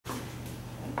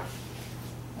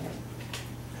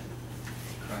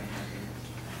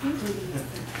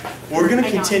We're going to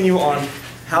continue on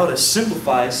how to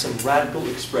simplify some radical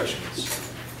expressions.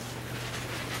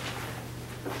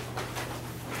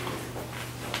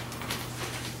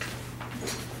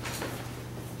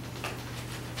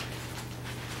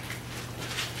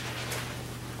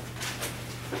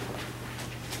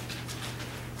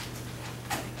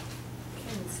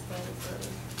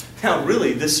 Now,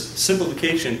 really, this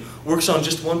simplification works on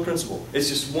just one principle. It's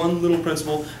just one little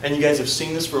principle, and you guys have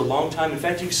seen this for a long time. In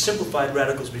fact, you've simplified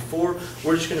radicals before.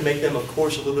 We're just going to make them, of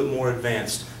course, a little bit more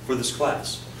advanced for this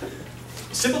class.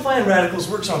 Simplifying radicals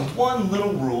works on one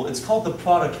little rule. It's called the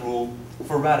product rule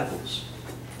for radicals.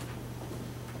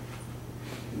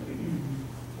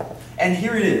 And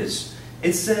here it is.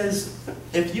 It says,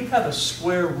 if you have a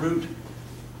square root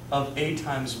of a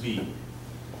times b,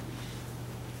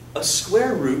 a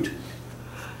square root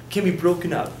can be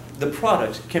broken up. The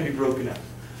product can be broken up.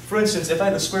 For instance, if I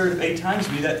have the square root of a times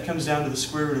b, that comes down to the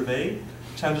square root of a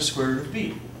times the square root of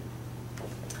b.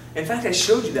 In fact, I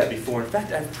showed you that before. In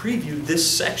fact, I've previewed this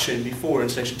section before in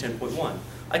section 10.1.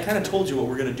 I kind of told you what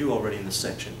we're going to do already in this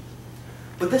section.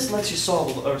 But this lets you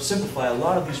solve or simplify a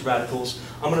lot of these radicals.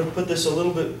 I'm going to put this a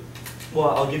little bit, well,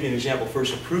 I'll give you an example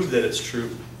first to prove that it's true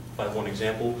by one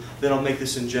example. Then I'll make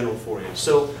this in general for you.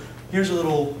 So here's a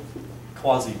little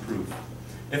quasi-proof.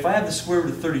 If I have the square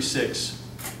root of 36,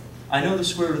 I know the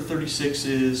square root of 36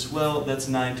 is, well, that's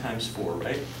 9 times 4,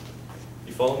 right?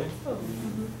 You follow me?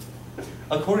 Mm-hmm.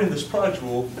 According to this product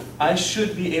rule, I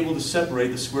should be able to separate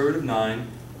the square root of 9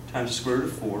 times the square root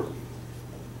of 4.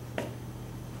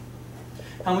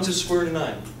 How much is the square root of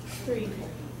 9? 3.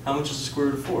 How much is the square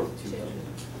root of 4? 2.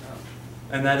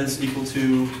 And that is equal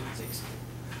to 6.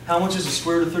 How much is the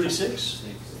square root of 36? 6.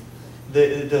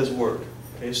 It does work.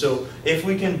 Okay, so if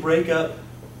we can break up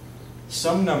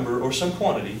some number or some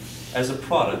quantity as a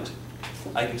product,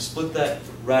 I can split that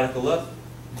radical up,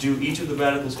 do each of the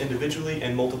radicals individually,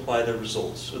 and multiply their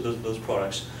results, so those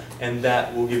products, and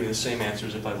that will give me the same answer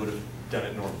as if I would have done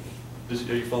it normally.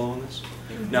 Are you following this?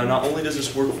 Mm-hmm. Now, not only does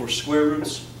this work for square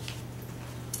roots,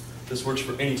 this works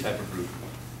for any type of root.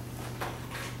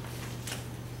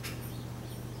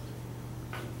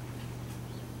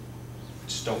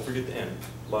 Just don't forget the end.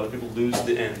 A lot of people lose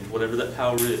the end. Whatever that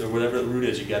power is, or whatever the root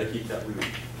is, you got to keep that root.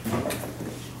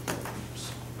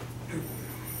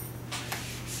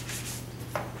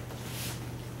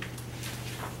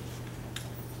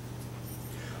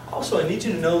 Also, I need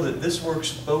you to know that this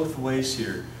works both ways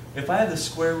here. If I have the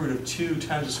square root of 2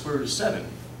 times the square root of 7,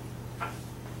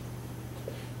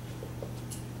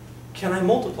 can I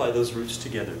multiply those roots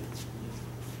together?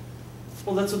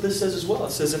 Well, that's what this says as well.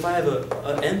 It says if I have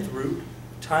an nth root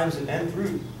times an nth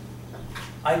root,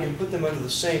 I can put them under the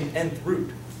same nth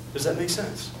root. Does that make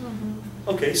sense? Mm-hmm.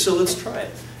 Okay, so let's try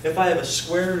it. If I have a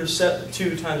square root of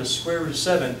 2 times a square root of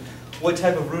 7, what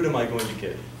type of root am I going to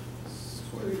get?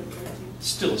 Square root of 13.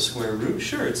 Still a square root.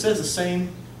 Sure, it says the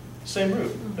same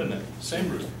root, doesn't it? Same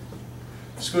root.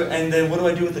 And then what do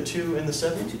I do with the 2 and the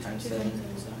 7? 2 times 7.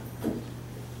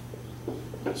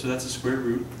 So that's a square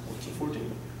root of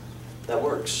 14. That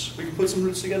works. We can put some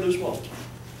roots together as well.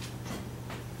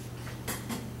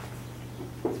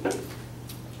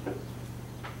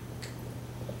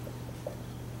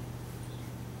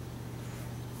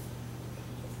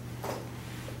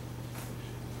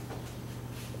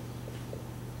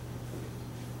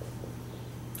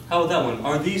 How about that one?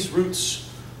 Are these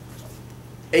roots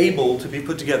able to be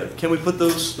put together? Can we put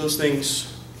those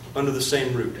things under the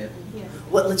same root? Yes.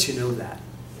 What lets you know that?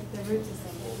 If the root's the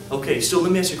same. Okay, so let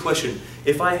me ask you a question.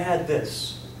 If I had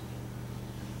this,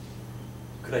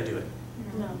 could I do it?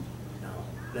 No. No,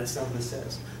 that's not what this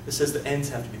says. This says the ends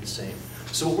have to be the same.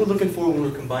 So what we're looking for when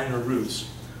we're combining our roots,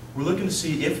 we're looking to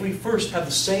see if we first have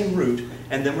the same root,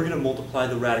 and then we're going to multiply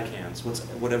the radicands,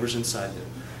 whatever's inside them.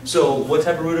 So what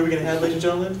type of root are we going to have, ladies and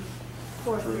gentlemen?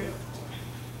 4th root.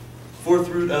 4th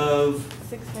root of?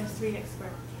 6 times 3x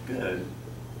squared. Good.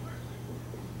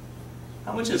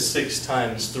 How much is 6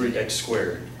 times 3x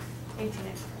squared? 18x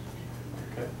squared.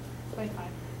 Okay. 25.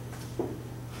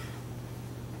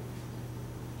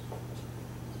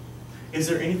 Is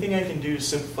there anything I can do to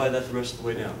simplify that the rest of the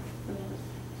way down? No.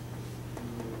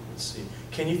 Let's see.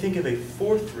 Can you think of a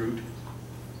 4th root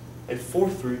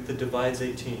that divides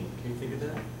 18? Can you think of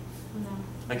that? No.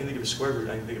 I can think of a square root.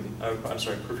 I can think of,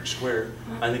 perfect square.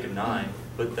 I think of 9,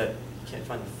 but that you can't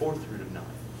find the 4th root of 9.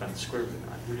 Find the square root of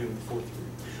 9. We're doing the 4th root.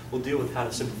 We'll deal with how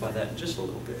to simplify that in just a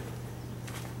little bit.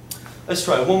 Let's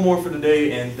try one more for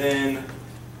today, and then I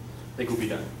think we'll be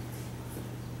done.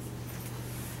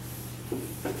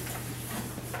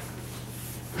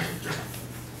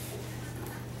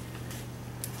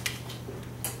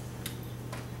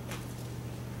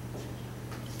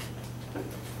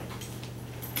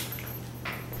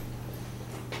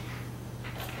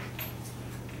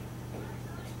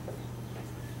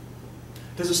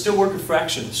 Does it still work with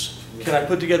fractions? Can I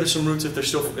put together some roots if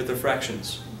they're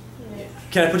fractions? Yes.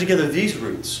 Can I put together these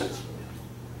roots?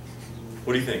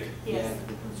 What do you think? Yes.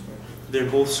 They're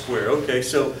both square. Okay,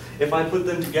 so if I put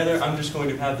them together, I'm just going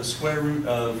to have the square root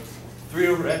of 3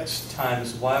 over x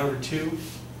times y over 2.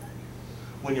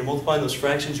 When you're multiplying those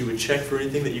fractions, you would check for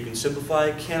anything that you can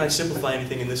simplify. Can I simplify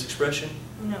anything in this expression?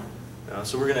 No. No,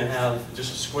 so we're going to have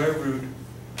just a square root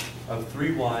of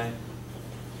 3y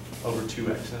over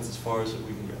 2x. That's as far as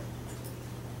we can go.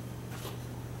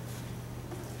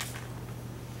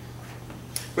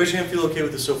 Raise your hand if you feel okay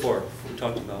with this so far, what we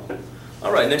talked about.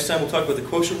 All right, next time we'll talk about the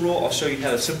quotient rule. I'll show you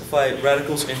how to simplify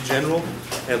radicals in general.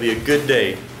 That'll be a good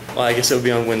day. Well, I guess that would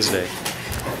be on Wednesday.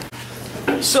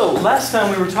 So, last time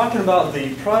we were talking about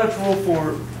the product rule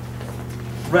for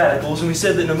radicals, and we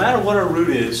said that no matter what our root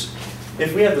is,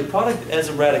 if we have the product as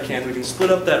a radicand, we can split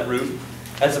up that root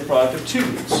as a product of 2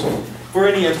 roots. For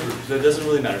any nth root, that doesn't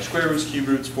really matter. Square roots, cube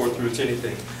roots, fourth roots,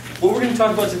 anything. What we're going to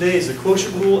talk about today is the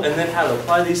quotient rule and then how to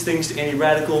apply these things to any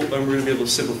radical, and we're going to be able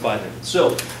to simplify them.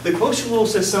 So, the quotient rule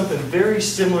says something very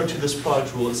similar to this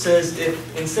product rule. It says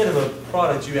if instead of a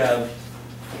product you have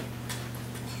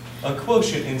a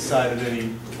quotient inside of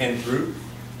any nth root,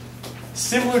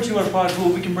 similar to our product rule,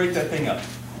 we can break that thing up.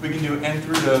 We can do nth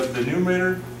root of the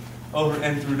numerator over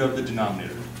nth root of the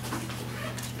denominator.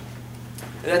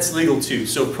 And that's legal too.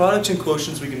 So products and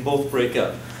quotients we can both break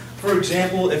up. For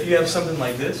example, if you have something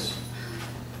like this,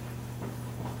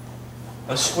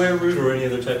 a square root or any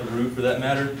other type of root for that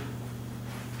matter,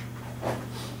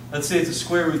 let's say it's a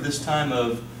square root this time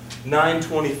of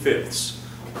 9/25.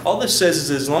 All this says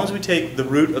is as long as we take the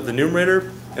root of the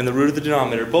numerator and the root of the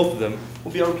denominator, both of them,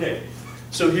 we'll be okay.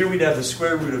 So here we'd have the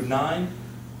square root of 9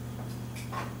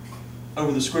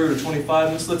 over the square root of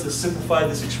 25. This lets us simplify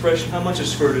this expression. How much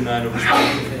is square root of 9 over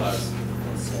square root of 25?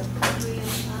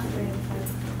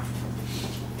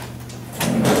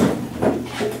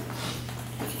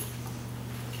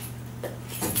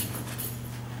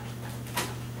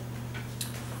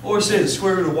 Or say the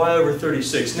square root of y over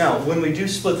 36. Now, when we do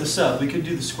split this up, we could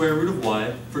do the square root of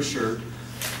y, for sure,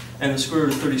 and the square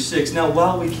root of 36. Now,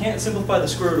 while we can't simplify the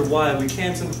square root of y, we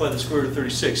can simplify the square root of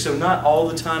 36. So not all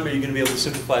the time are you going to be able to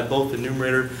simplify both the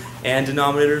numerator and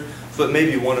denominator, but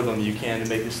maybe one of them you can to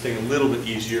make this thing a little bit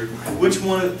easier. Which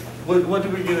one? What are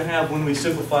we going to have when we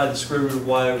simplify the square root of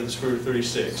y over the square root of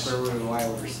 36? Square root of y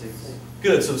over 6.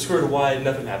 Good, so the square root of y,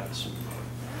 nothing happens.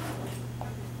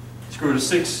 Square root of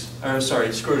 6, or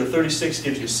sorry, square root of 36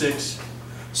 gives you 6.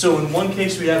 So in one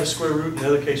case we have a square root, in the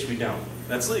other case we don't.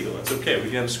 That's legal, that's okay. We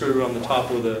can have a square root on the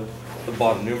top or the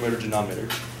bottom, numerator, denominator.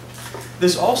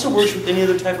 This also works with any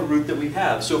other type of root that we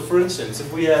have. So for instance,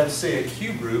 if we have, say, a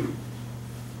cube root,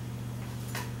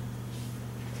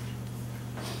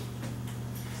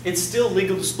 it's still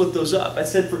legal to split those up. I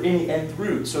said for any nth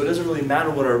root, so it doesn't really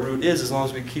matter what our root is as long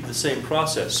as we keep the same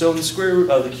process. So in the square root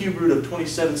of the cube root of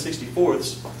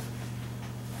 27/64,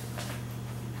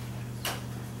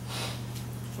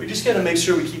 we just got to make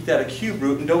sure we keep that a cube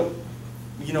root and don't,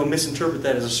 misinterpret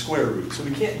that as a square root. So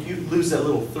we can't lose that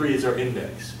little 3 as our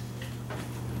index.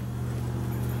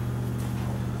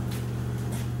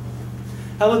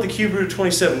 How about the cube root of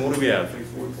 27? What do we have?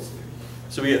 3/4.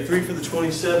 So we get 3 for the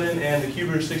 27 and the cube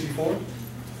root of 64?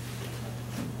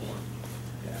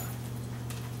 Yeah.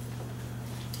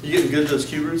 You getting good at those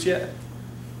cube roots yet?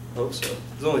 I hope so.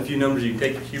 There's only a few numbers you can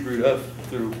take the cube root of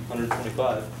through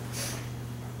 125.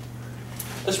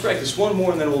 Let's practice one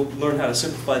more and then we'll learn how to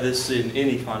simplify this in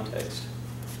any context.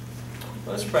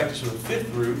 Let's practice with a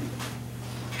fifth root.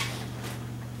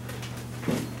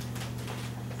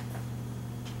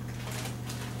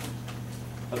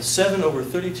 Of 7 over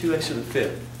 32x to the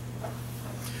fifth.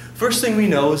 First thing we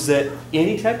know is that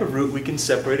any type of root we can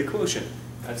separate a quotient.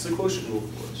 That's the quotient rule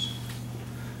for us.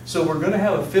 So we're going to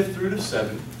have a fifth root of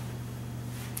 7.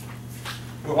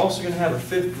 We're also going to have a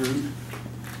fifth root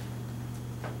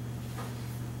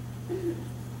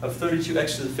of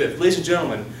 32x to the fifth. Ladies and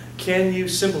gentlemen, can you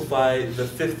simplify the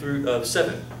fifth root of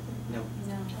 7? No.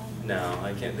 No,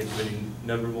 I can't think of any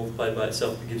number multiplied by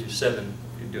itself that gives you 7.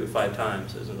 You do it 5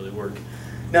 times, it doesn't really work.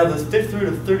 Now the fifth root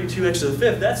of 32x to the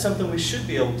fifth, that's something we should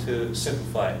be able to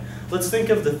simplify. Let's think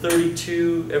of the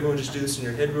 32, everyone just do this in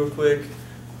your head real quick.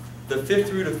 The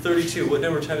fifth root of 32, what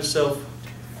number times itself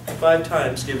 5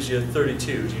 times gives you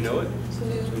 32? Do you know it?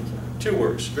 2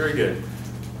 works, very good.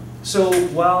 So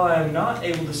while I'm not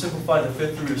able to simplify the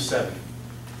fifth root of 7,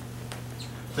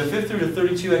 the fifth root of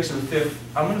 32x to the fifth,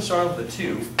 I'm going to start off with a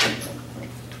 2.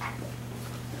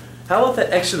 How about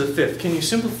that x to the fifth? Can you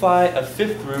simplify a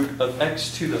fifth root of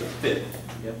x to the fifth?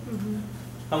 Yep.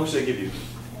 How much does that give you?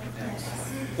 X.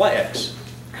 Why x?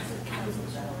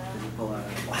 Pull out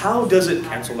how does it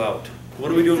cancel out? What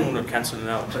are we doing when we're canceling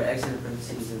out? Put x in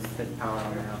parentheses and put power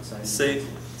on the outside.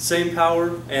 Same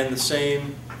power and the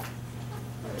same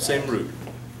root.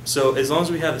 So as long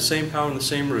as we have the same power and the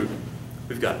same root,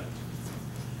 we've got it.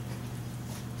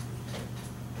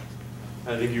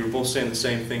 I think you were both saying the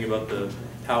same thing about the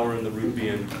power and the root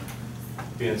being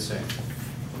the same.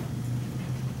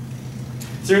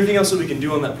 Is there anything else that we can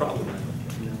do on that problem?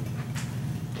 No.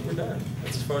 We're done.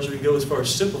 That's as far as we can go as far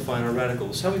as simplifying our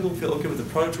radicals. How many people feel okay with the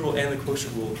product rule and the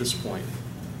quotient rule at this point?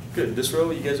 Good. This row,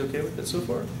 you guys okay with it so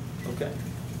far? Okay.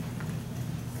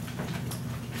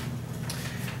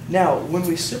 Now, when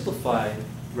we simplify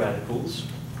radicals,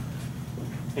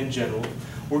 in general,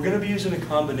 we're going to be using a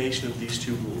combination of these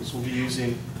two rules. We'll be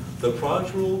using the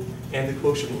product rule and the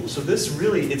quotient rule. So this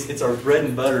really, it's our bread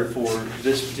and butter for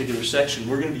this particular section.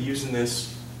 We're going to be using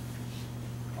this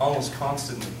almost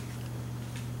constantly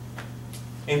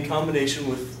in combination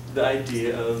with the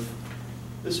idea of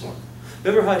this one.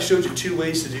 Remember how I showed you two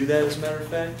ways to do that, as a matter of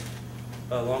fact?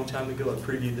 A long time ago, I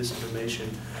previewed this information.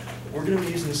 We're going to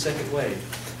be using the second way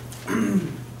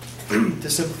to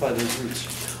simplify those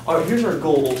roots. All right, here's our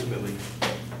goal ultimately.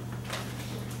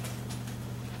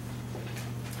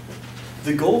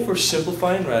 The goal for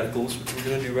simplifying radicals, which we're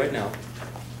going to do right now,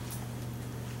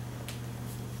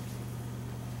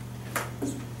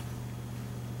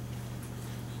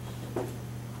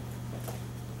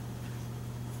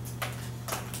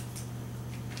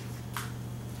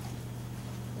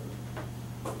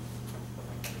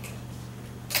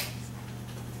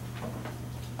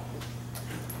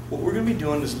 what we're going to be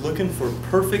doing is looking for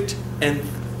perfect nth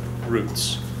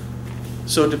roots.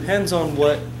 So it depends on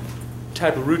what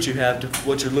type of root you have to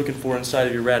what you're looking for inside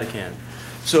of your radicand.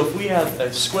 So if we have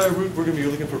a square root, we're going to be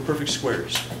looking for perfect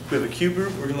squares. If we have a cube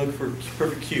root, we're going to look for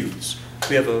perfect cubes. If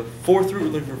we have a fourth root, we're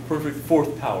looking for perfect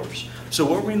fourth powers. So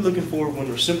what we're looking for when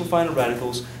we're simplifying the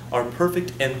radicals are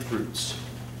perfect nth roots.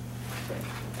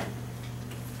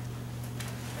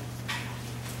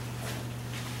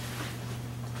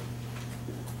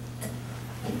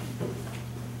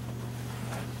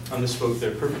 I misspoke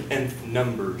there. Perfect nth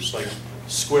numbers, like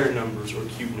square numbers or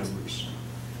cube numbers.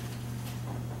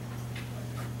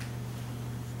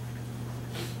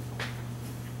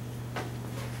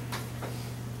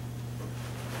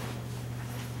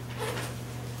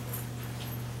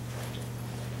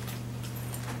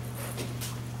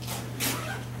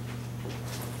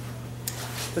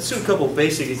 Let's do a couple of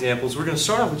basic examples. We're going to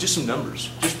start off with just some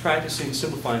numbers, just practicing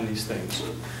simplifying these things.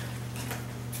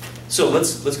 So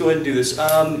let's go ahead and do this.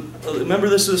 Remember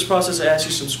this process, I asked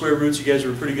you some square roots. You guys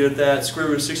were pretty good at that. Square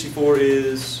root of 64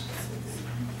 is,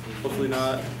 hopefully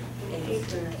not.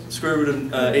 Square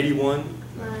root of 81.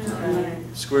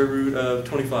 Square root of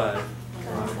 25.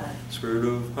 Square root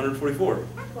of 144.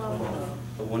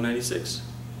 Of 196.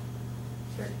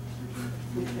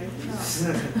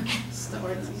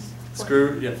 Square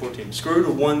root, yeah, 14. Square root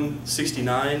of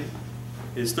 169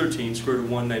 is 13. Square root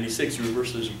of 196, you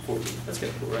reverse those, 14. That's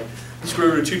kind of cool, right? Square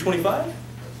root of 225?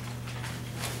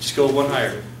 Just go one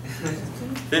higher.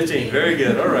 15, very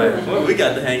good, all right. Well, we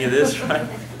got the hang of this, right?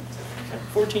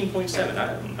 14.7,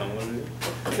 I don't know what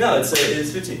it is. No,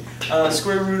 it's 15.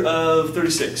 Square root of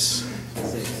 36.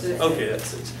 Okay, that's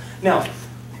 6. Now,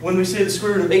 when we say the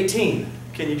square root of 18,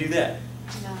 can you do that?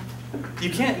 No. You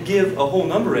can't give a whole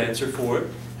number answer for it.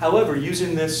 However,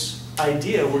 using this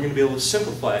idea, we're going to be able to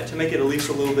simplify it to make it at least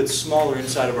a little bit smaller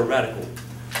inside of our radical.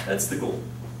 That's the goal.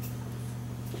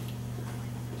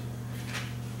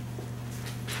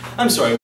 I'm sorry.